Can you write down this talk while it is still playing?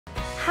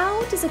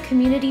How does a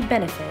community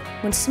benefit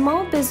when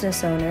small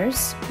business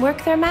owners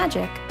work their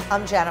magic?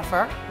 I'm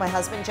Jennifer. My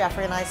husband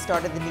Jeffrey and I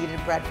started the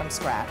Kneaded Bread from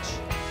scratch.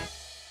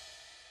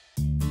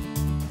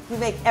 We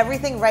make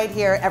everything right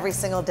here every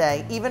single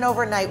day. Even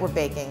overnight we're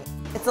baking.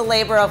 It's a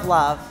labor of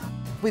love.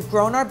 We've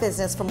grown our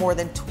business for more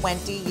than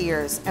 20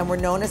 years and we're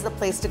known as the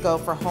place to go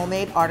for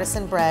homemade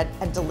artisan bread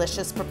and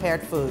delicious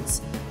prepared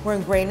foods. We're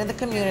ingrained in the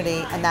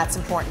community and that's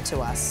important to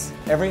us.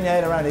 Every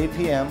night around 8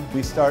 p.m.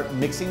 we start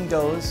mixing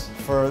doughs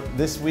for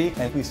this week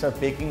and we start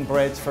baking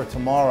breads for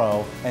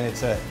tomorrow, and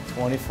it's a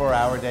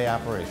 24-hour day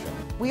operation.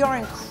 We are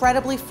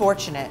incredibly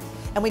fortunate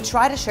and we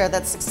try to share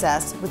that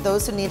success with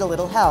those who need a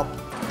little help.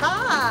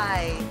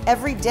 Hi!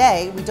 Every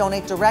day we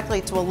donate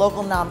directly to a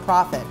local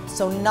nonprofit,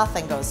 so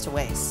nothing goes to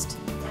waste.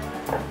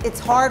 It's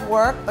hard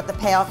work, but the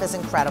payoff is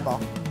incredible.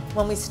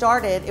 When we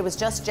started, it was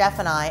just Jeff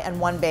and I and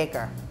one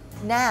baker.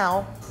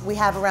 Now, we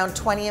have around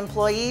 20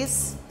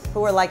 employees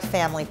who are like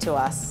family to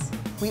us.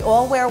 We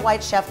all wear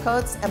white chef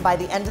coats, and by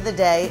the end of the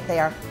day, they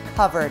are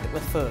covered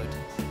with food.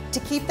 To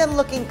keep them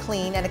looking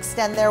clean and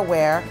extend their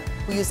wear,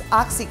 we use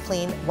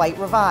OxiClean White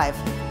Revive.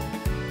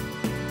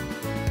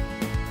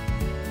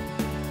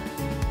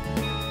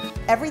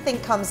 Everything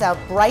comes out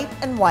bright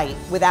and white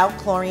without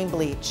chlorine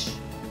bleach.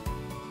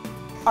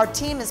 Our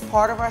team is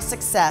part of our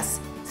success,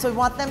 so we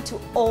want them to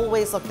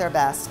always look their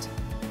best.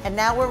 And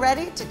now we're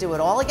ready to do it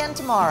all again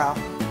tomorrow.